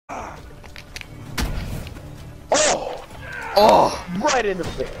Oh! Right in the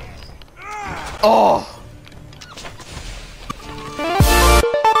face. Oh!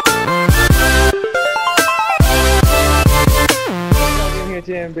 I'm here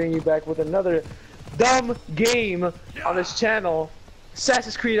today and bringing you back with another dumb game on this channel.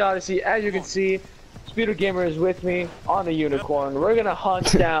 Assassin's Creed Odyssey. As you can see, Speeder Gamer is with me on the unicorn. We're gonna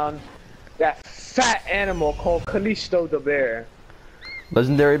hunt down that fat animal called Callisto the bear.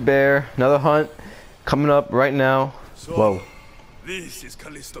 Legendary bear. Another hunt coming up right now. So, Whoa. This is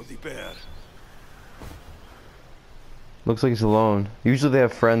Callisto the bear. Looks like he's alone. Usually they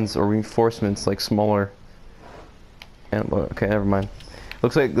have friends or reinforcements like smaller. And okay, never mind.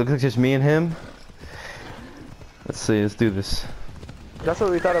 Looks like just me and him. Let's see. Let's do this. That's what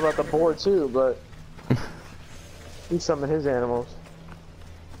we thought about the boar too, but he summoned his animals.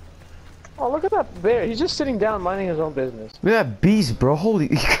 Oh, look at that bear. He's just sitting down minding his own business. Look at that beast, bro. Holy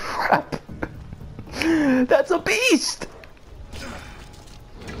crap. That's a beast.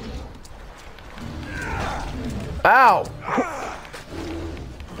 Ow.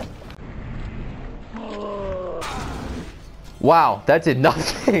 Wow, that did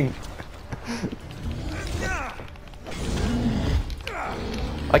nothing.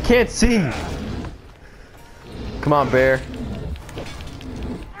 I can't see. Come on, bear.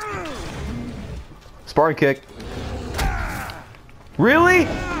 Sparring kick. Really?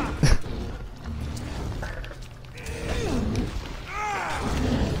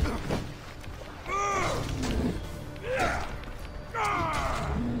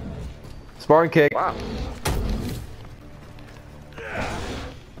 Sparring kick. Wow.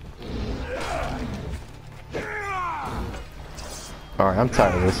 Alright, I'm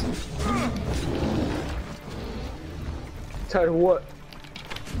tired of this. Tired of what?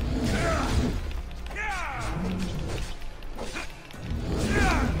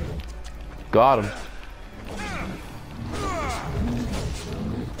 Got him.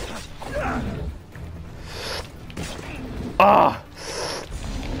 Ah!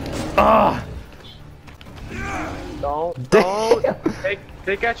 Ah! Don't.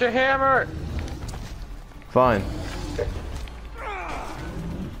 Take out your hammer. Fine.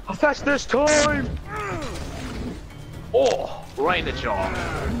 How fast this time? Oh, right in the jaw.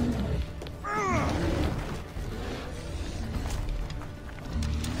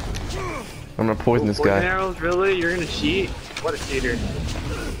 I'm gonna poison this guy. Poison arrows, really? You're gonna cheat? What a cheater.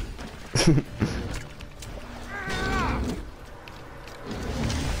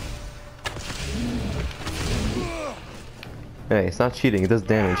 Hey, it's not cheating, it does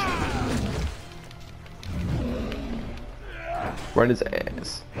damage. Run his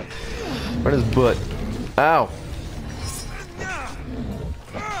ass. Run his butt. Ow!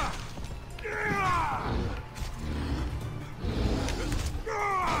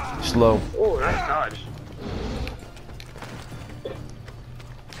 Slow. Oh, nice dodge.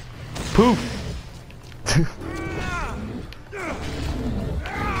 Poof!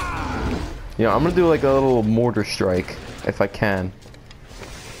 Yeah, I'm gonna do like a little mortar strike if I can.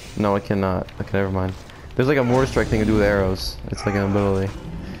 No, I cannot. Okay, never mind. There's like a mortar strike thing to do with arrows. It's like an ability.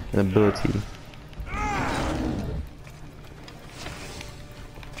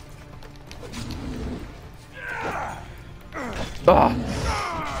 Ah!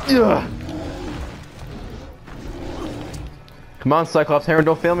 Ugh. Come on, Cyclops Heron,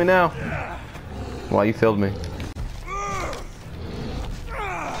 don't fail me now. Wow, you failed me.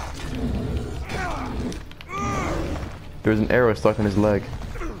 There's an arrow stuck in his leg.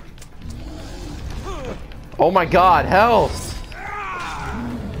 Oh my god, help!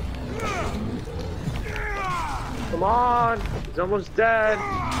 Come on. He's almost dead.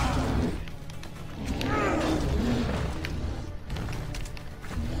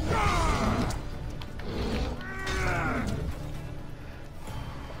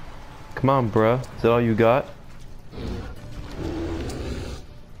 Come on, bruh. Is that all you got?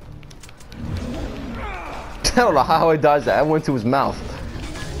 I don't know how I dodged that. I went to his mouth.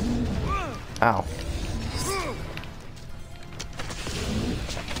 Ow.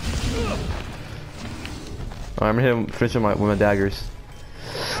 Alright, I'm gonna hit him, finish him with my daggers.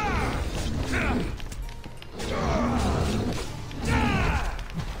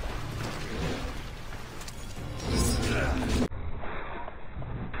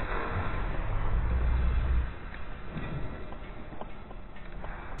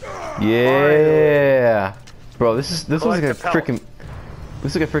 Yeah, bro. This looks like a freaking.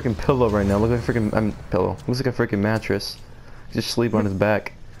 Looks like a freaking pillow right now. Look like a freaking pillow. Looks like a freaking mattress. Just sleep on his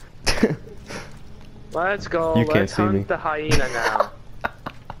back. Let's go. You can't Let's see hunt me. the hyena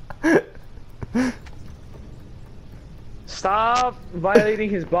now. Stop violating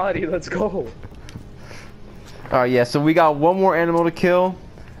his body. Let's go. Alright, yeah, so we got one more animal to kill,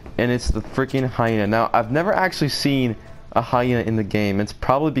 and it's the freaking hyena. Now, I've never actually seen a hyena in the game. It's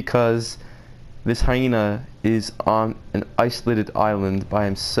probably because this hyena is on an isolated island by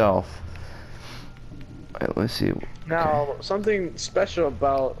himself. Alright, let's see. Now, something special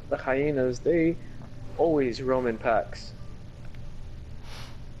about the hyenas, they always roam in packs.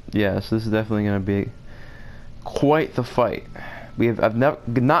 Yeah, so this is definitely going to be quite the fight. I've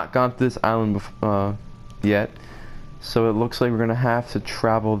not gone to this island before, yet, so it looks like we're going to have to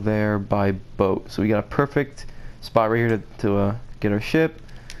travel there by boat. So we got a perfect spot right here to get our ship.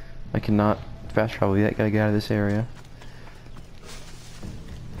 I cannot fast travel yet, gotta get out of this area.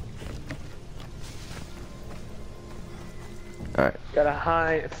 Alright.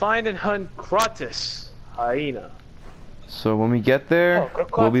 Gotta find and hunt Kratos, hyena. So when we get there,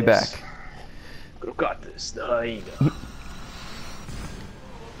 we'll be back. Kratos, the hyena.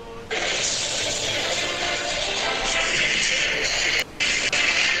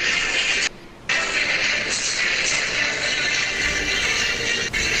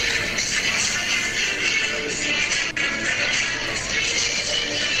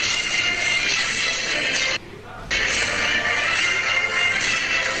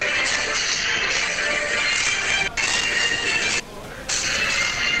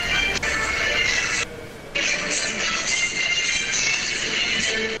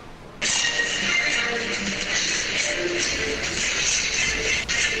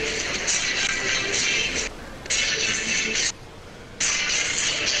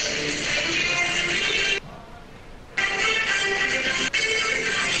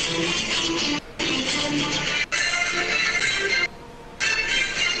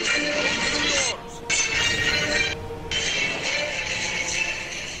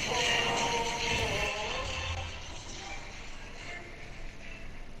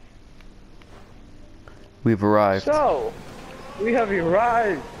 We've arrived. So, we have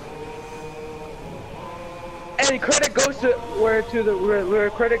arrived. And credit goes to where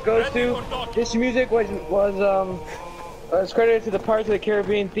credit goes to. This music was credited to the Pirates of the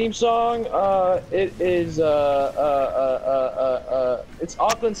Caribbean theme song. It is it's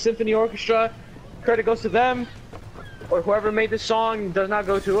Auckland Symphony Orchestra. Credit goes to them, or whoever made this song does not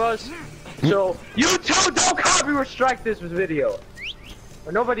go to us. So you two don't copyright strike this video,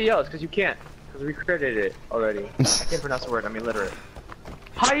 or nobody else, because you can't. Because we credited it already. I can't pronounce the word, I'm illiterate.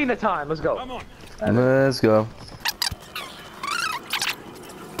 Hyena time, let's go. Come on. Let's go.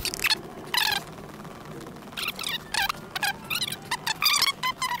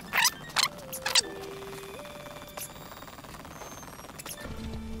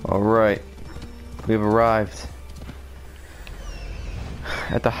 Alright. We've arrived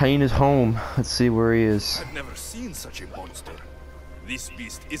at the hyena's home. Let's see where he is. I've never seen such a monster. This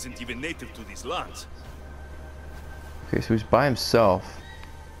beast isn't even native to these lands. Okay, so he's by himself.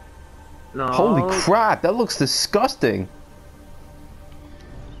 No. Holy crap, that looks disgusting.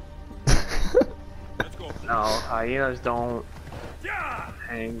 Let's go. No, hyenas don't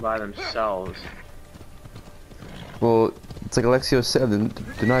hang by themselves. Well, it's like Alexio said,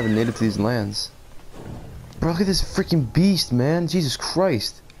 they're not even native to these lands. Bro, look at this freaking beast, man. Jesus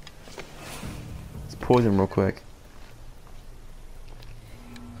Christ. Let's poison him real quick.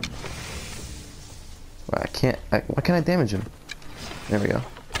 I can't. Why can't I damage him? There we go.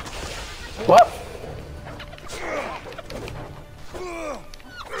 What?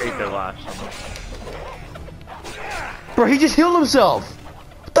 Hate their last. Bro, he just healed himself.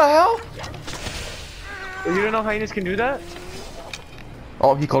 What the hell? You don't know hyenas can do that?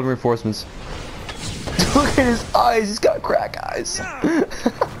 Oh, he called reinforcements. Look at his eyes. He's got crack eyes.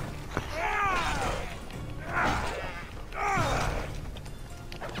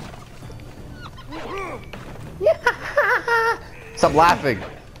 Stop laughing.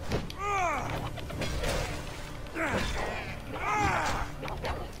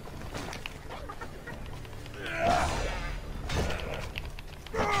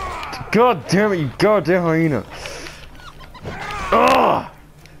 God damn it, you goddamn hyena. Ugh!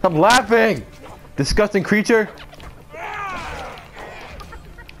 Stop laughing! Disgusting creature.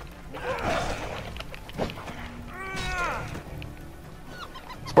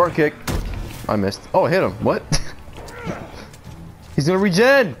 Spark kick. I missed. Oh, I hit him. What? He's gonna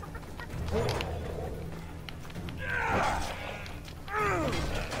regen!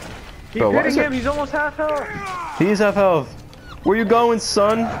 Keep Bro, hitting him, he's almost half health. He's half health. Where you going,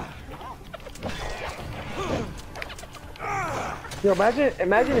 son? Yo,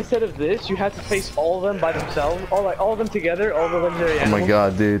 imagine instead of this, you had to face all of them by themselves, all of them together, all the legendary Oh animals. my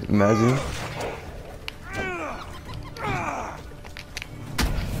god, dude. Imagine.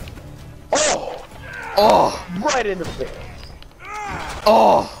 Oh! Right in the face.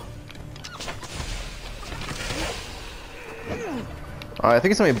 Oh! Alright, I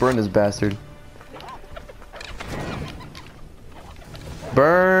think somebody burned this bastard.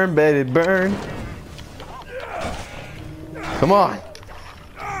 Burn, baby, burn. Come on.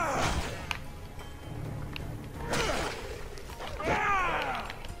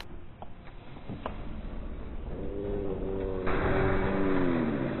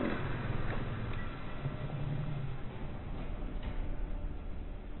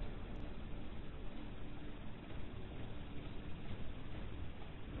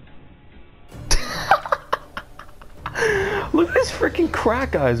 Look at his freaking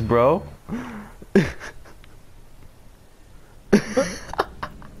crack eyes, bro.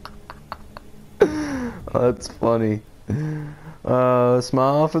 Oh, that's funny.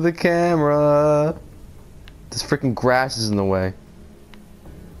 Smile for the camera. This freaking grass is in the way.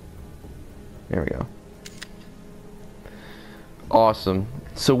 There we go. Awesome.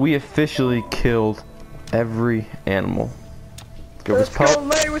 So we officially killed every animal. Let's go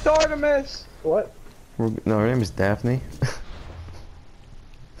lay with Artemis. What? No, her name is Daphne.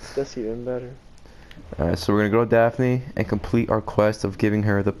 That's even better. Alright, so we're gonna go to Daphne and complete our quest of giving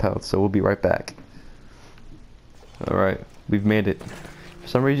her the pelt. So we'll be right back. Alright, we've made it. For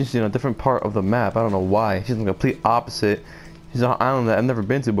some reason she's in a different part of the map. I don't know why. She's in the complete opposite. She's on an island that I've never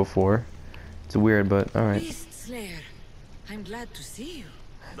been to before. It's weird, but alright. Beast Slayer, I'm glad to see you.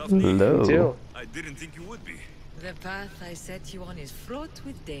 Hello. Me too. I didn't think you would be. The path I set you on is fraught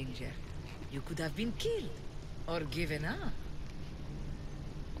with danger. You could have been killed or given up.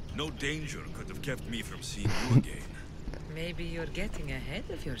 No danger could have kept me from seeing you again. Maybe you're getting ahead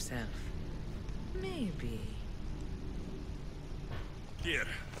of yourself. Maybe. Here,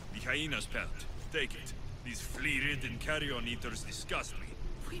 the hyena's pelt. Take it. These flea-ridden carrion eaters disgust me.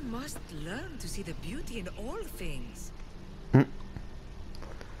 We must learn to see the beauty in all things.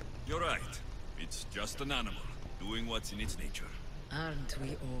 You're right. It's just an animal, doing what's in its nature. Aren't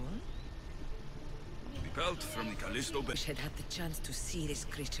we all? The pelt from the Callisto Wish I'd had the chance to see this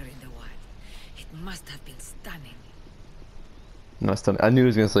creature in the wild. It must have been stunning. No, it's done. I knew he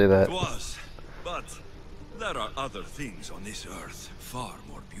was gonna say that. It was, but there are other things on this earth far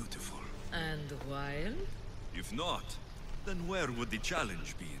more beautiful. And wild? If not, then where would the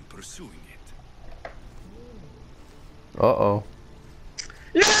challenge be in pursuing it? Uh-oh.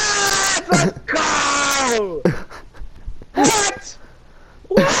 Yes! Let's go! What?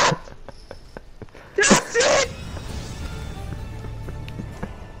 What? That's it!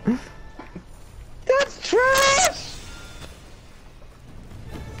 That's trash!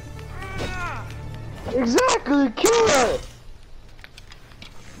 Exactly, kill her!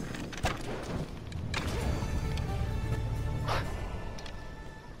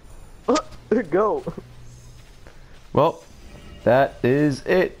 Go. Well, that is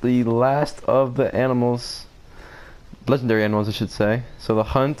it. The last of the animals. Legendary animals, I should say. So the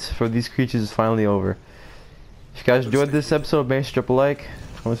hunt for these creatures is finally over. If you guys enjoyed this episode, make sure to drop a like,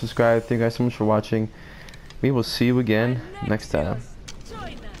 comment, subscribe. Thank you guys so much for watching. We will see you again next time.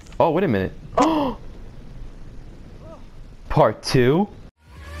 Oh, wait a minute. Part 2?